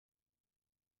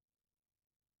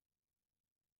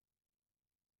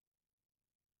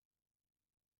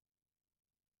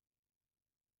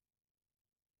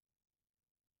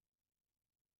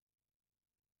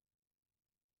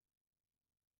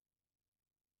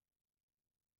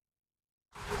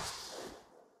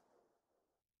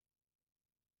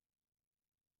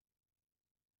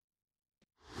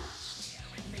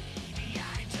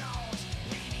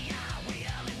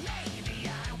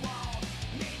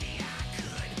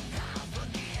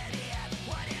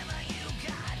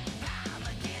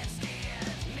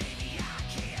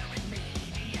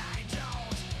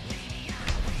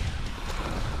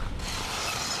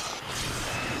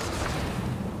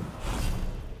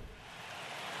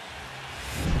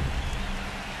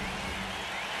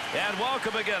And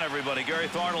welcome again, everybody. Gary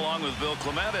Thorne along with Bill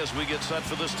Clement as we get set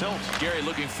for this tilt. Gary,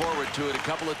 looking forward to it. A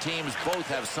couple of teams both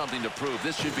have something to prove.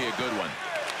 This should be a good one.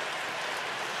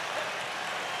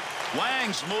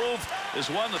 Wang's move is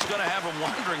one that's going to have him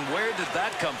wondering, where did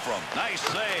that come from? Nice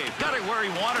save. Got it where he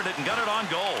wanted it and got it on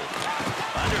goal.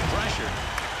 Under pressure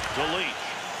to Leach.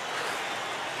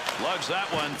 Lugs that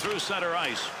one through center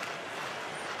ice.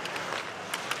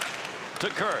 To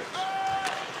Kurtz.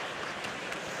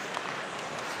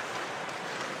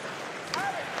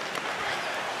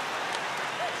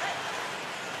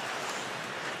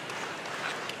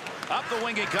 Up the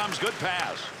wing he comes. Good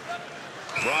pass.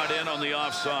 Brought in on the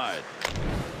offside.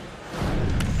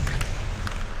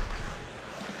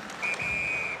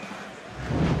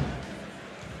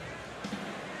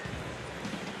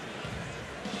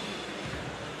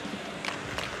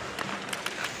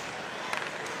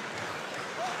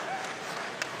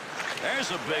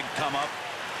 There's a big come up.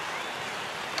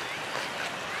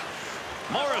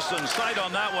 Morrison sight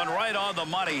on that one, right on the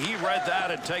money. He read that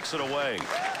and takes it away.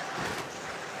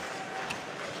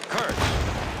 Kurtz.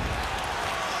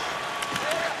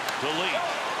 To Leach.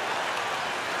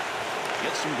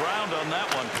 Gets some ground on that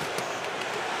one.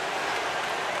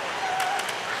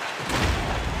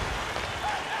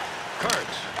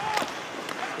 Kurtz.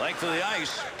 Length of the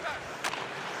ice.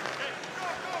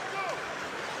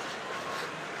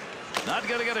 Not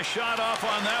going to get a shot off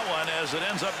on that one as it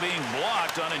ends up being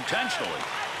blocked unintentionally.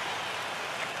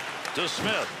 To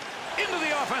Smith. Into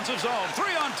the offensive zone.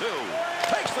 3-on-2.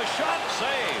 Takes the shot.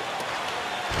 Save.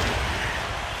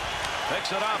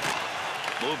 Picks it up.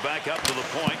 Move back up to the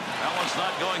point. That one's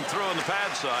not going through on the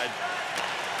pad side.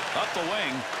 Up the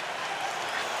wing.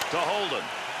 To Holden.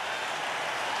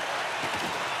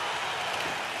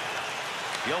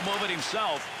 He'll move it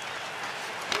himself.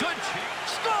 Good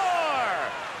chance.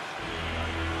 Score!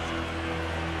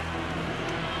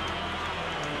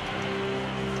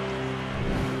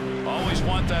 Always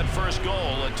want that first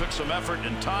goal. It took some effort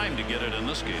and time to get it in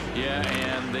this game. Yeah,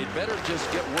 and they'd better just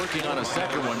get working on a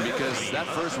second one because that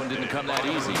first one didn't come that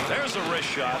easy. There's a wrist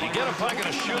shot. You get a puck in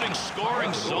a shooting,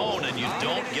 scoring zone, and you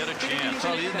don't get a chance.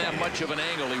 Well, he didn't have much of an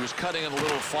angle. He was cutting it a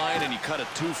little fine, and he cut it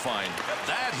too fine.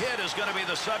 That hit is going to be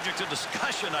the subject of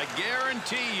discussion. I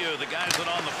guarantee you the guys that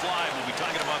on the fly will be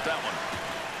talking about that one.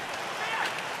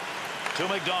 To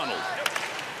McDonald.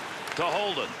 To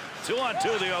Holden.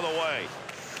 2-on-2 the other way.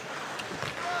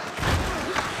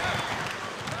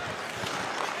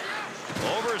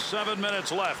 Over 7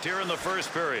 minutes left here in the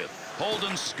first period.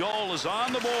 Holden's goal is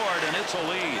on the board, and it's a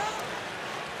lead.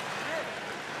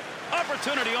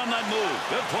 Opportunity on that move.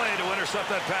 Good play to intercept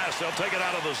that pass. They'll take it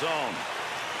out of the zone.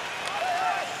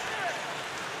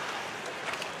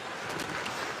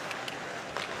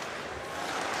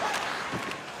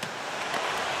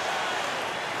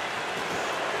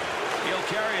 He'll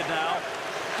carry it now.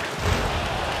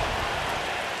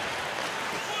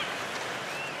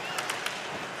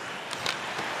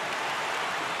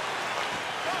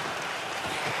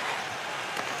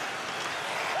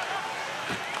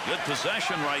 Good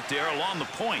possession right there along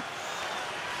the point.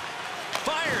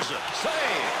 Fires it.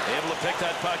 Save. Able to pick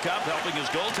that puck up, helping his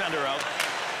goaltender out.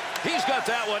 He's got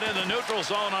that one in the neutral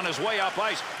zone on his way up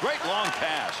ice. Great long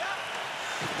pass.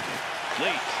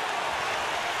 Leach.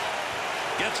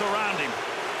 Gets around him.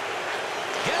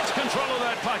 Gets control of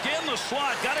that puck in the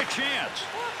slot. Got a chance.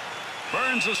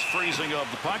 Burns is freezing up.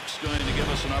 The puck's going to give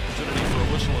us an opportunity for a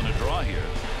whistle and a draw here.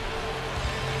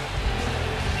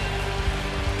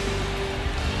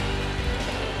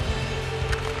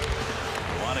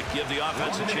 Give the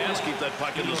offense a chance. Keep that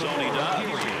puck in the zone. He does.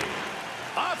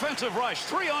 Offensive rush.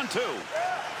 3-on-2.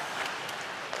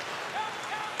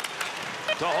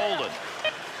 To Holden.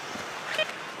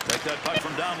 Take that puck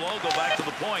from down low. Go back to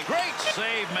the point. Great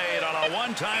save made on a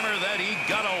one-timer that he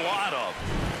got a lot of.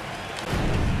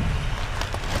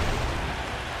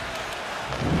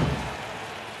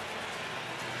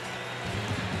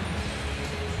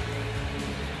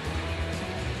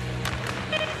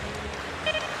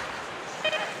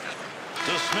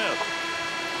 Smith.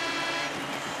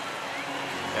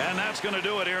 And that's going to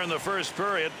do it here in the first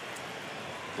period.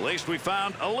 At least we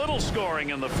found a little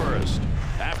scoring in the first.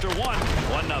 After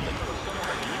 1-0.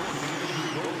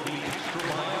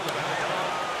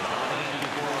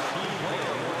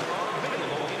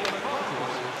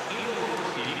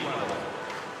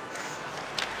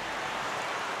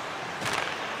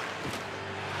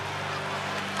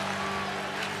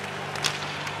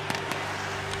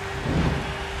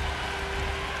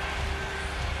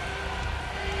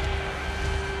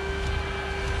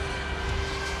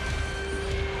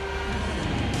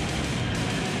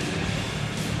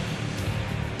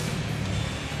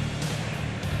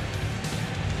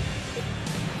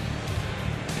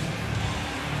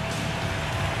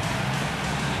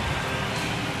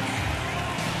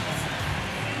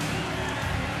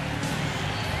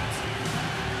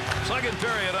 Second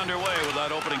period underway with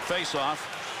that opening faceoff.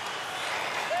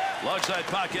 Lugs that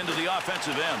puck into the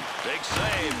offensive end. Big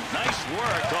save. Nice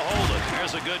work to hold it.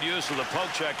 There's a good use of the poke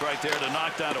check right there to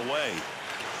knock that away.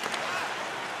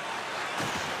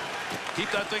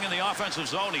 Keep that thing in the offensive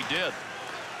zone. He did.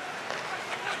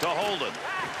 To hold it.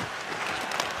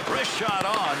 Wrist shot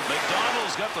on.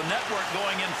 McDonald's got the network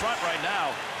going in front right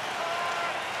now.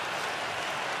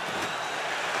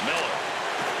 Miller.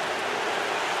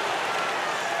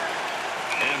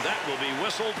 And that will be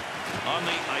whistled on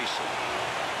the icing.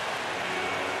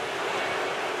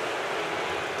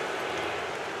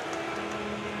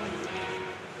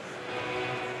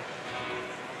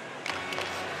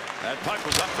 That puck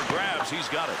was up for grabs. He's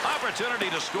got it. Opportunity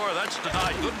to score. That's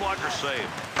denied. Good blocker save.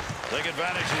 Take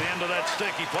advantage of the end of that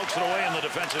stick. He pokes it away in the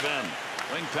defensive end.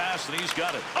 Wing pass, and he's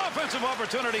got it. Offensive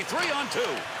opportunity. 3-on-2.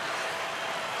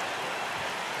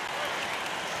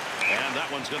 And that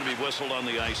one's going to be whistled on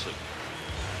the icing.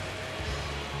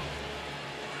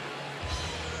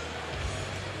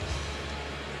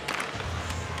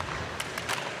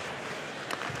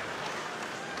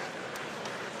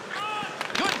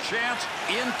 Chance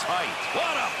in tight.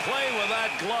 What a play with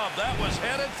that glove. That was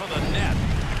headed for the net.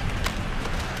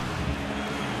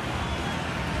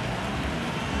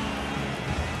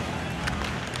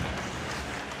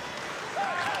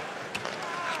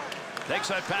 Takes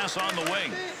that pass on the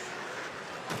wing.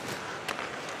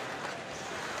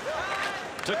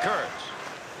 To Kurtz.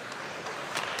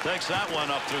 Takes that one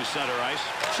up through center ice.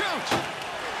 Shoots.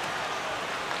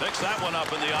 Picks that one up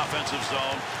in the offensive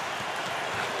zone.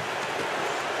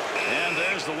 And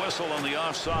there's the whistle on the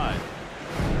offside.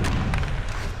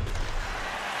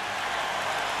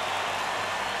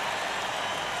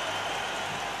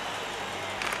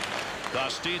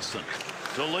 Kostitsyn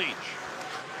to Leach.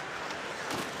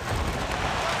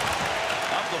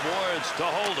 Up the boards to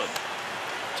Holden.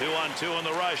 2-on-2 in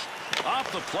the rush. Off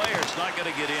the player, it's not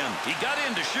going to get in. He got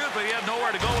in to shoot, but he had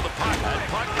nowhere to go with the puck. That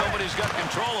puck, nobody's got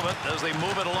control of it as they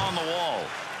move it along the wall.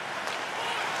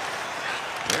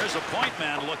 There's a point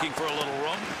man looking for a little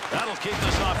room. That'll keep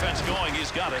this offense going.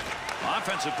 He's got it.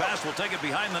 Offensive pass will take it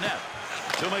behind the net.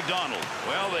 To McDonald.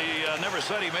 Well, they never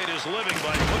said he made his living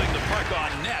by putting the puck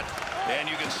on net. And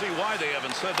you can see why they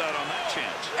haven't said that on that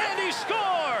chance. And he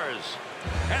scores!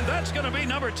 And that's going to be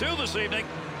number 2 this evening.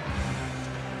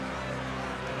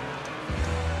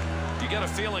 You get a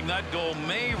feeling that goal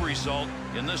may result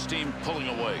in this team pulling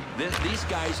away. These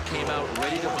guys came out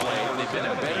ready to play. They've been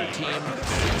a better team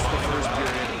since the first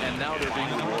period, and now they're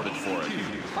being rewarded for it.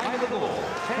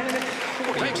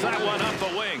 Takes that one up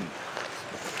the wing.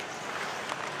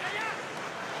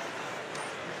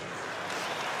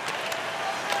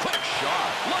 Quick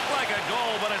shot. Looked like a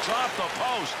goal, but it's off the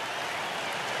post.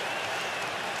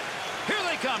 Here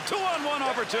they come. 2-on-1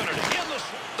 opportunity. In the...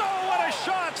 Oh, what a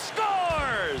shot.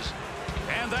 Scores!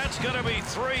 And that's going to be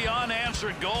 3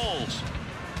 unanswered goals.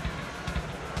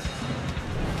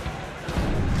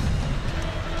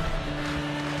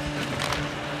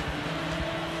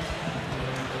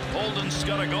 Holden's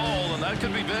got a goal, and that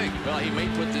could be big. Well, he may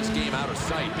put this game out of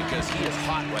sight because he is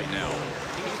hot right now.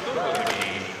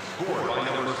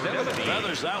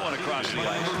 Feathers that one across the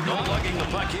ice. No lugging the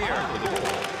puck here.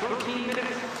 13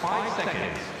 minutes, 5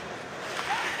 seconds.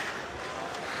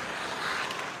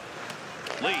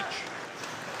 Leach.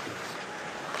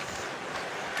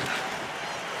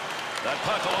 That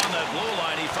puck along that blue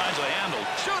line, he finds a handle.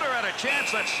 Shooter had a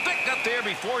chance. That stick got there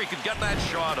before he could get that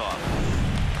shot off.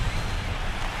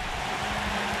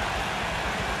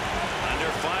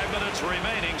 Under 5 minutes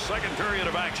remaining, second period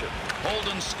of action.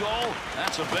 Holden's skull,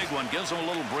 that's a big one. Gives him a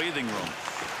little breathing room.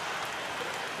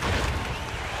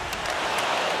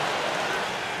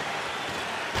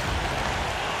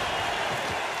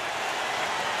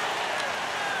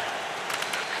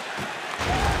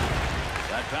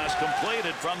 Pass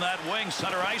completed from that wing,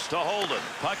 center ice to Holden.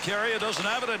 Puck carrier doesn't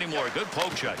have it anymore. Good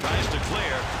poke check. Tries to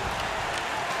clear.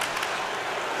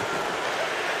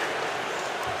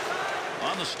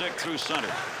 On the stick through center.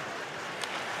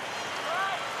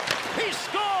 He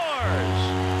scores!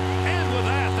 And with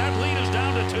that, that lead is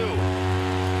down to 2.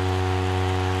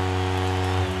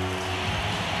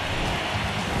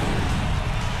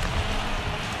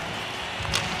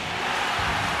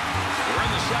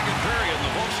 Second period, and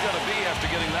the vote's got to be after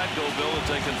getting that goal, Bill, that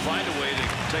they can find a way to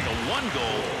take a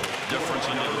 1-goal difference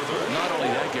into the third. Not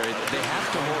only that, Gary, they have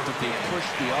to hope that they push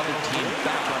the other team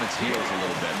back on its heels a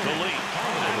little bit. The lead.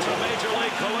 It's a major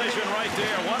league collision right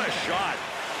there. What a shot.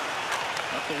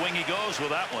 Up the wing he goes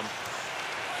with that one.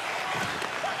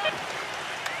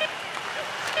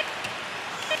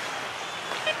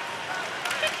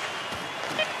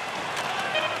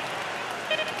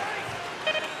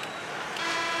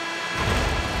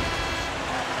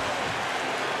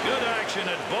 action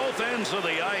at both ends of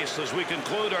the ice as we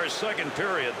conclude our second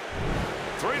period.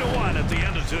 3-1 at the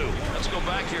end of 2. Let's go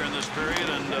back here in this period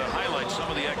and highlight some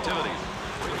of the activities.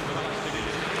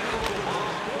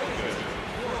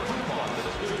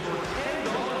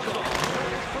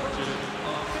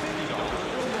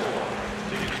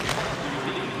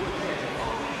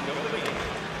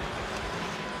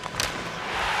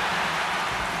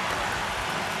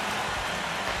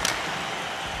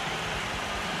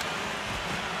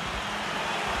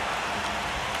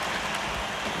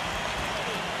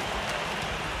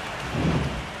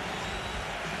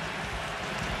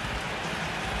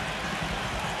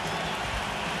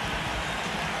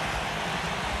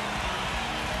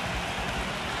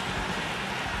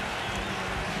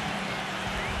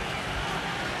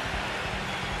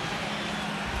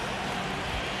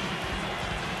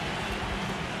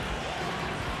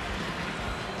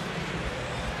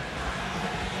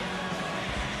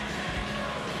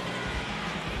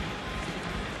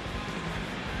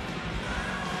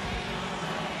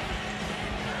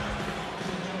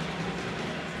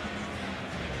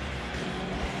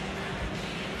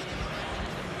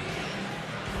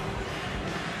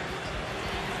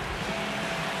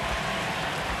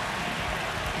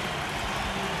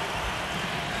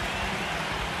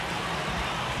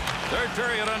 Third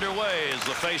period underway as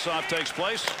the face-off takes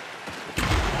place.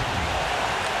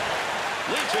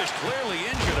 Leach is clearly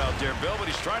injured out there, Bill, but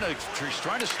he's trying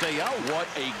to stay out. What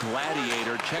a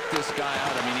gladiator. Check this guy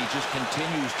out. I mean, he just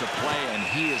continues to play, and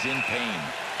he is in pain.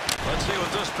 Let's see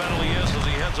what this penalty is as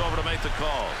he heads over to make the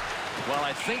call. Well,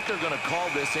 I think they're going to call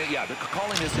this in. Yeah, they're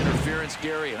calling this interference,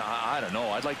 Gary, and I don't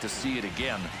know. I'd like to see it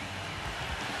again.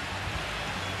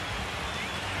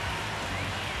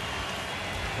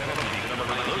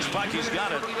 Loose puck, he's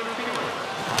got it.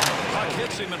 Puck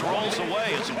hits him and rolls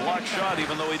away. It's a blocked shot,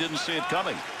 even though he didn't see it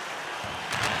coming.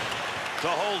 To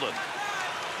Holden.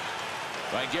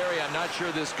 Right, Gary, I'm not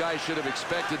sure this guy should have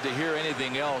expected to hear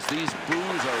anything else. These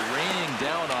boos are raining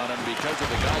down on him because of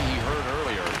the guy he heard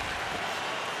earlier.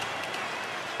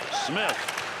 Smith.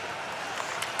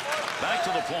 Back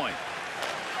to the point.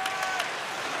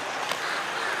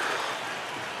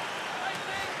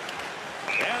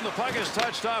 And the puck is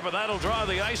touched up, and that'll draw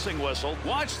the icing whistle.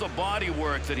 Watch the body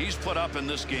work that he's put up in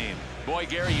this game. Boy,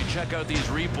 Gary, you check out these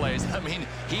replays. I mean,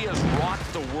 he has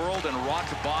rocked the world and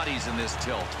rocked bodies in this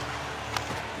tilt.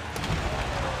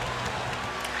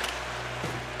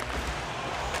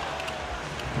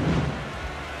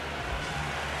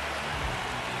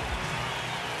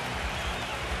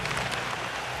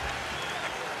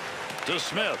 To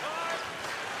Smith.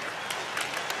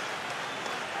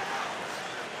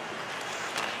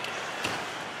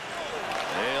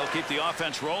 They'll keep the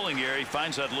offense rolling here. He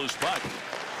finds that loose puck.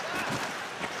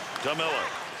 To Miller.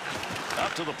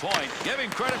 Up to the point. Give him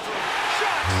credit for a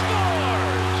shot.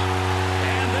 Scores!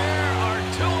 And there are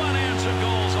 2 unanswered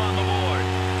goals on the board.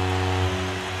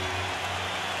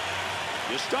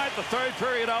 You start the third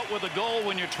period out with a goal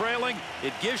when you're trailing.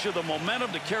 It gives you the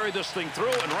momentum to carry this thing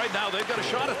through, and right now they've got a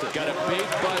shot at this. Got a big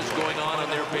buzz going on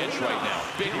their bench right now.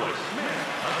 Big one.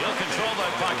 He'll control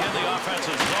that puck in the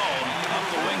offensive zone. Up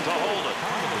the wing to hold it.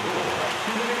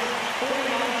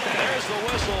 There's the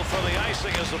whistle for the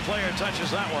icing as the player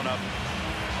touches that one up.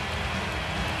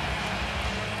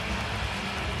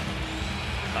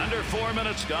 Under 4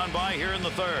 minutes gone by here in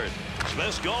the third.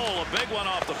 Smith's goal, a big one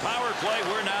off the power play.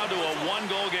 We're now to a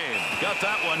 1-goal game. Got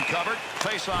that one covered.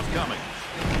 Face-off coming.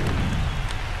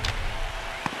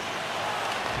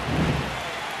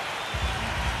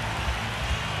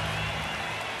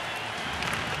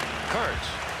 Kurtz.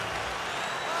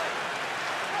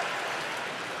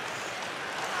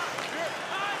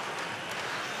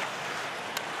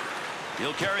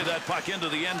 He'll carry that puck into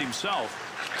the end himself.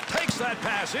 Takes that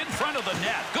pass in front of the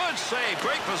net. Good save.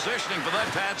 Great positioning for that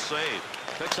pad save.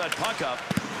 Picks that puck up.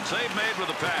 Save made with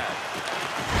the pad.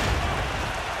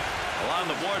 Along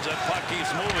the boards, that puck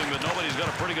keeps moving, but nobody's got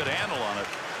a pretty good handle on it.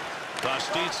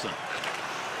 Kostitsyn.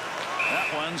 That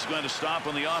one's going to stop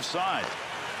on the offside.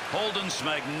 Holden's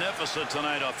magnificent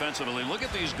tonight offensively. Look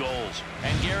at these goals.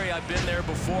 And Gary, I've been there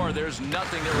before. There's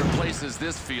nothing that replaces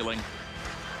this feeling.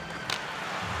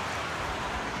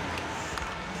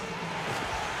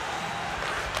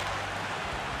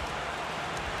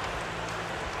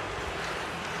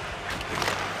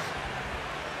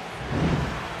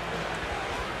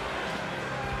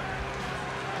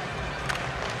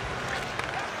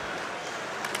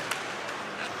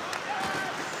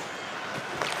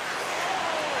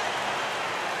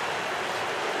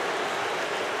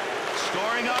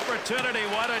 Scoring opportunity.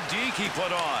 What a deke he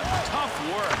put on. Tough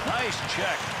work. Nice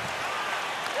check.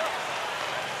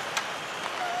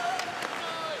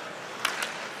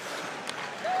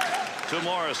 to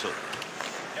Morrison.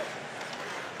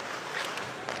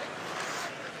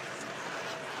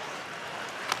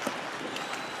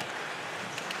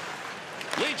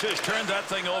 Leach has turned that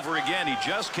thing over again. He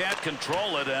just can't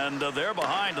control it, and they're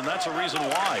behind, and that's a reason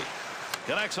why.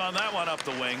 Connects on that one up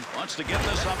the wing. Wants to get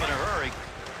this up in a hurry.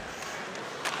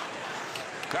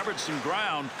 Covered some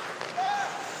ground.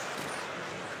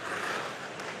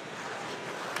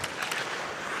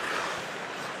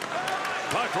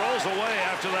 Puck rolls away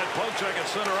after that poke check at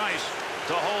center ice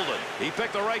to Holden. He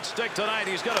picked the right stick tonight.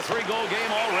 He's got a 3-goal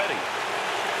game already.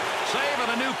 Save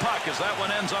and a new puck as that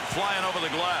one ends up flying over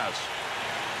the glass.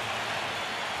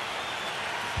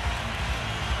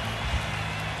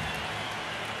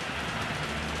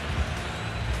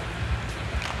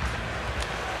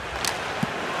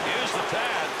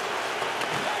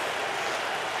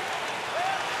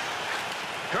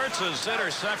 Kurtz's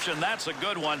interception, that's a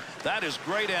good one. That is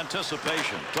great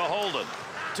anticipation to Holden.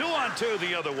 2-on-2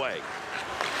 the other way.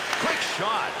 Quick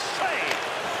shot. Save.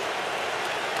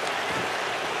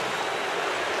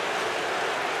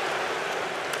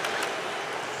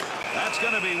 That's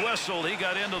going to be whistled. He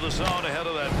got into the zone ahead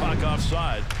of that puck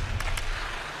offside.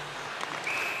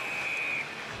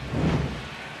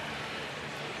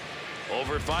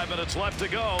 Over 5 minutes left to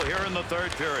go here in the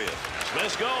third period.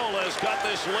 Smith's goal has cut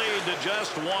this lead to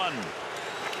just 1.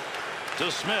 To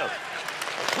Smith.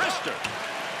 Rister.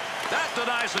 That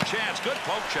denies a chance. Good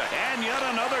poke check. And yet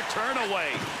another turn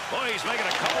away. Boy, he's making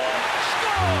a couple of...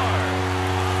 Score!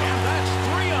 And that's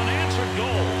 3 unanswered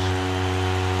goals.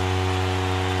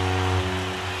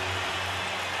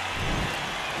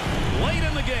 Late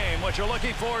in the game, what you're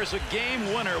looking for is a game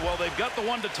winner. Well, they've got the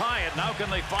one to tie it. Now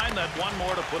can they find that one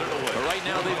more to put it away? But right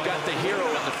now they've got the hero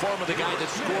in the form of the guy that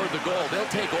scored the goal. They'll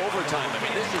take overtime. I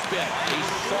mean, this has been a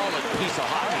solid piece of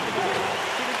hockey.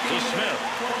 To Smith.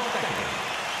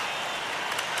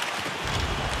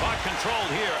 Puck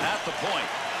controlled here at the point.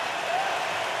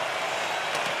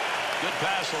 Good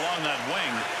pass along that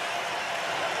wing.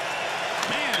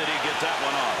 Man, did he get that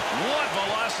one off. What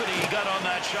velocity he got on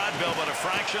that shot, Bill, but a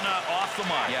fraction off the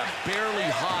mark. Yeah, barely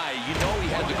high. You know he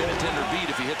had the goaltender beat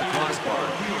if he hit the crossbar.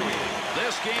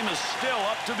 This game is still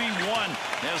up to be won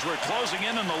as we're closing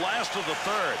in the last of the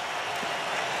third.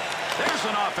 There's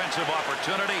an offensive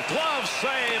opportunity. Glove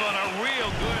save on a real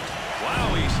good...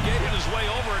 Wow, he skated his way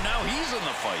over, and now he's in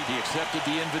the fight. He accepted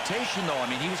the invitation, though. I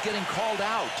mean, he was getting called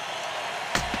out.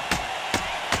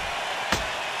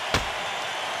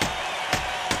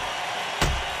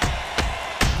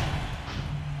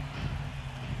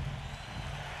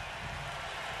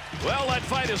 Well, that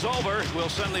fight is over. We'll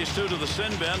send these two to the sin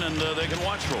bin, and they can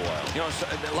watch for a while. You know,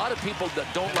 a lot of people that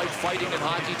don't like fighting in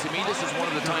hockey, to me, this is one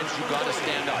of the times you got to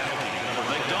stand up.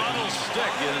 McDonald's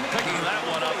stick in picking that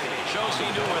one up shows he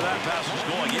knew where that pass was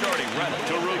going. He'd already read it.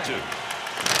 To Ruutu.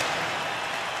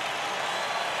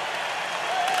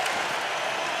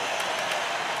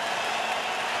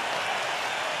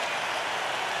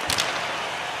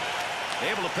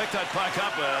 Able to pick that puck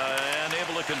up and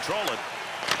able to control it.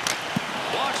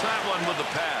 Blocks that one with the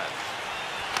pad.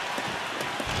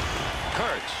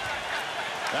 Kurtz.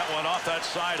 That one off that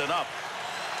side and up.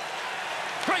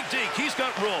 Great deke. He's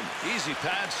got room. Easy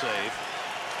pad save.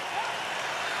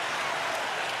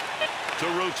 To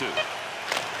Ruutu.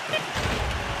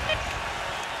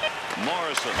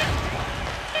 Morrison.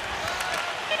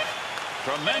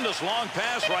 Tremendous long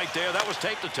pass right there. That was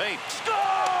tape to tape.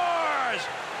 Scores!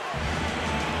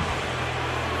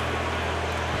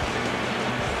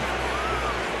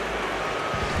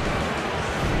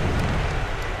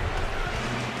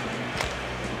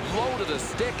 Low to the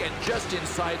stick and just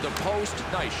inside the post.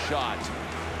 Nice shot.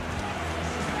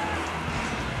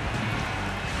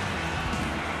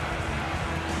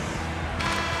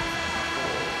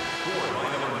 Scored by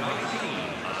number 19,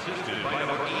 assisted by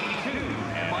number 82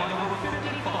 and by number 55.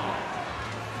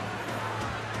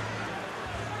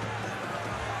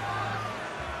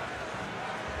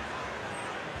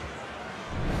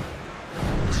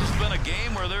 This has been a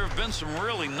game where there have been some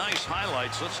really nice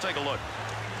highlights. Let's take a look.